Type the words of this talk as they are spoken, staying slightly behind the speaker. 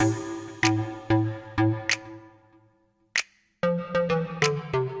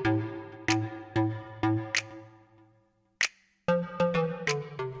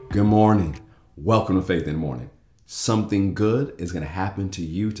Good morning. Welcome to Faith in the Morning. Something good is going to happen to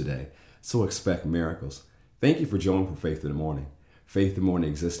you today, so expect miracles. Thank you for joining for Faith in the Morning. Faith in the Morning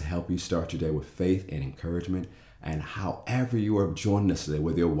exists to help you start your day with faith and encouragement. And however you are joining us today,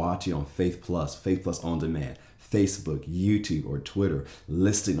 whether you're watching on Faith Plus On Demand, Facebook, YouTube, or Twitter,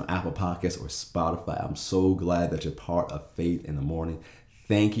 listening on Apple Podcasts or Spotify, I'm so glad that you're part of Faith in the Morning.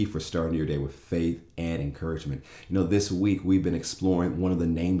 Thank you for starting your day with faith and encouragement. You know, this week we've been exploring one of the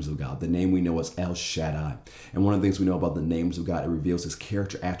names of God. The name we know is El Shaddai. And one of the things we know about the names of God, it reveals his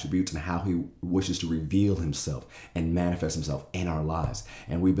character attributes and how he wishes to reveal himself and manifest himself in our lives.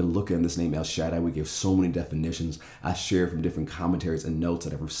 And we've been looking at this name El Shaddai. We give so many definitions. I share from different commentaries and notes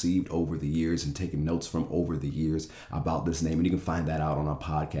that I've received over the years and taken notes from over the years about this name. And you can find that out on our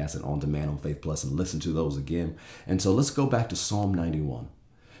podcast and on demand on Faith Plus and listen to those again. And so let's go back to Psalm 91.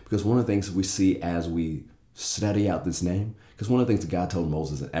 Because one of the things we see as we study out this name, because one of the things that God told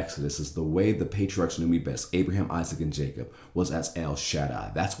Moses in Exodus is the way the patriarchs knew me best, Abraham, Isaac, and Jacob, was as El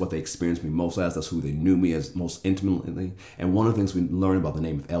Shaddai. That's what they experienced me most as. That's who they knew me as most intimately. And one of the things we learn about the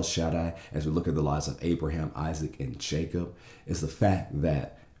name of El Shaddai as we look at the lives of Abraham, Isaac, and Jacob is the fact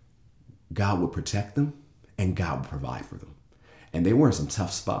that God would protect them and God would provide for them. And they were in some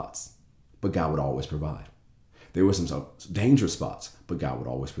tough spots, but God would always provide. There were some dangerous spots, but God would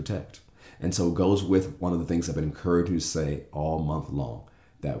always protect. And so it goes with one of the things I've been encouraged to say all month long,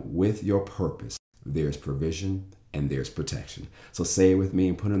 that with your purpose, there's provision and there's protection. So say it with me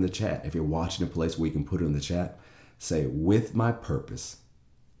and put it in the chat. If you're watching a place where you can put it in the chat, say, with my purpose,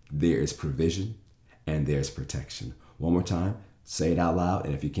 there is provision and there's protection. One more time, say it out loud.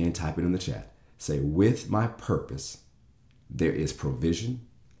 And if you can't, type it in the chat. Say, with my purpose, there is provision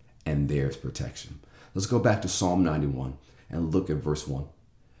and there's protection. Let's go back to Psalm 91 and look at verse 1.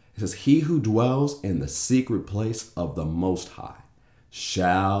 It says, he who dwells in the secret place of the Most High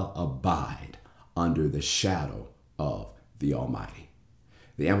shall abide under the shadow of the Almighty.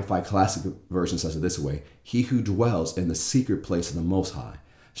 The Amplified Classic Version says it this way, he who dwells in the secret place of the Most High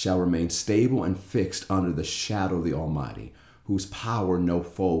shall remain stable and fixed under the shadow of the Almighty, whose power no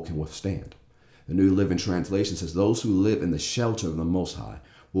foe can withstand. The New Living Translation says, those who live in the shelter of the Most High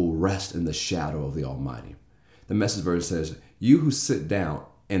will rest in the shadow of the Almighty. The Message version says, you who sit down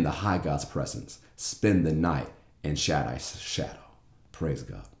in the high God's presence, spend the night in Shaddai's shadow. Praise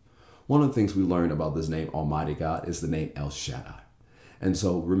God. One of the things we learned about this name, Almighty God, is the name El Shaddai. And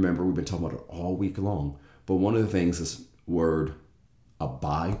so remember, we've been talking about it all week long, but one of the things this word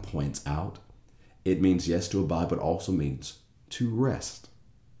abide points out, it means yes to abide, but also means to rest.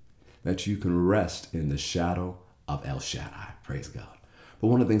 That you can rest in the shadow of El Shaddai. Praise God. But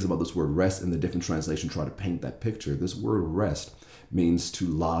one of the things about this word rest in the different translations try to paint that picture. This word rest means to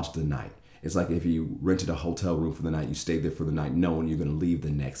lodge the night. It's like if you rented a hotel room for the night, you stayed there for the night knowing you're going to leave the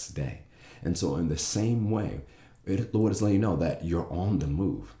next day. And so in the same way, the Lord is letting you know that you're on the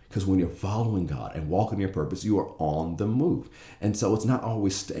move. Because when you're following God and walking your purpose, you are on the move. And so it's not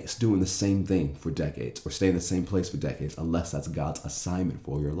always doing the same thing for decades or staying in the same place for decades unless that's God's assignment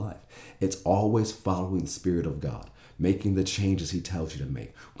for your life. It's always following the Spirit of God, making the changes he tells you to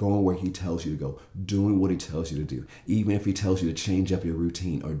make, going where he tells you to go, doing what he tells you to do. Even if he tells you to change up your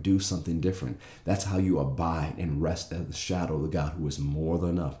routine or do something different, that's how you abide and rest at the shadow of the God who is more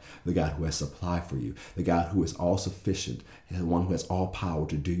than enough, the God who has supply for you, the God who is all sufficient, and the one who has all power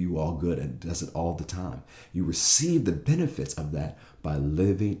to do you all good and does it all the time. You receive the benefits of that by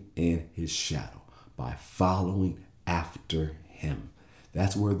living in his shadow, by following after him.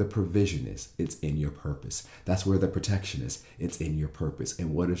 That's where the provision is. It's in your purpose. That's where the protection is. It's in your purpose.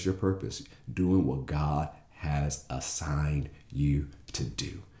 And what is your purpose? Doing what God has assigned you to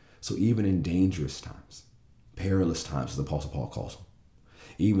do. So even in dangerous times, perilous times, as the Apostle Paul calls them,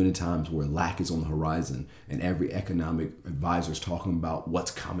 even in times where lack is on the horizon and every economic advisor is talking about what's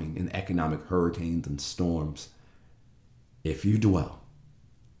coming in economic hurricanes and storms, if you dwell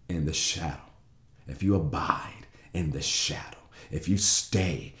in the shadow, if you abide in the shadow, if you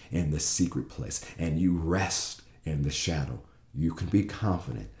stay in the secret place and you rest in the shadow, you can be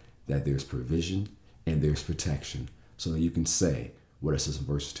confident that there's provision and there's protection. So that you can say what it says in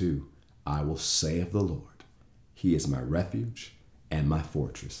verse 2, I will say of the Lord, he is my refuge and my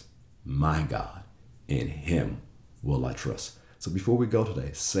fortress, my God, in him will I trust. So before we go today,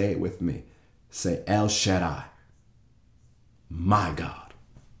 say it with me. Say El Shaddai, my God.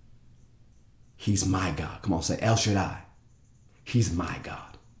 He's my God. Come on, say El Shaddai. He's my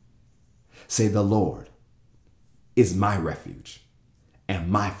God. Say the Lord is my refuge and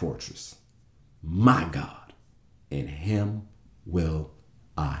my fortress, my God. In him will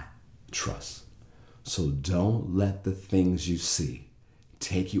I trust. So don't let the things you see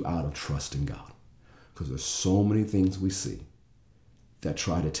take you out of trusting God. Because there's so many things we see that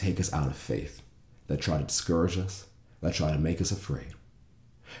try to take us out of faith, that try to discourage us, that try to make us afraid,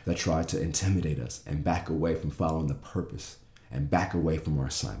 that try to intimidate us and back away from following the purpose and back away from our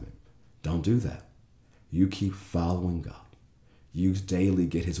assignment. Don't do that. You keep following God. You daily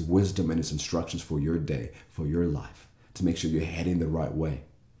get his wisdom and his instructions for your day, for your life, to make sure you're heading the right way,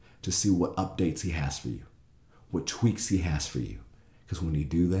 to see what updates he has for you, what tweaks he has for you. Because when you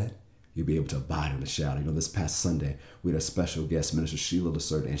do that, you'll be able to abide in the shadow. You know, this past Sunday, we had a special guest, Minister Sheila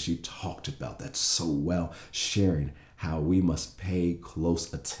Lacerda, and she talked about that so well, sharing how we must pay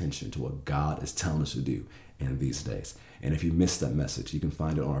close attention to what God is telling us to do in these days. And if you missed that message, you can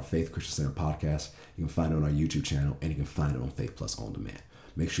find it on our Faith Christian Center podcast. You can find it on our YouTube channel, and you can find it on Faith Plus On Demand.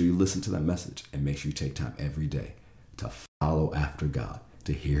 Make sure you listen to that message, and make sure you take time every day to follow after God,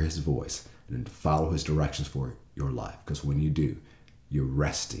 to hear his voice, and to follow his directions for your life. Because when you do, you're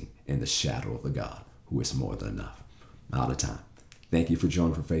resting in the shadow of the God who is more than enough. Out of time. Thank you for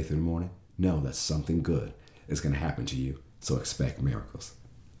joining for Faith in the Morning. Know that something good is going to happen to you, so expect miracles.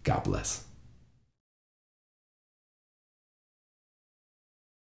 God bless.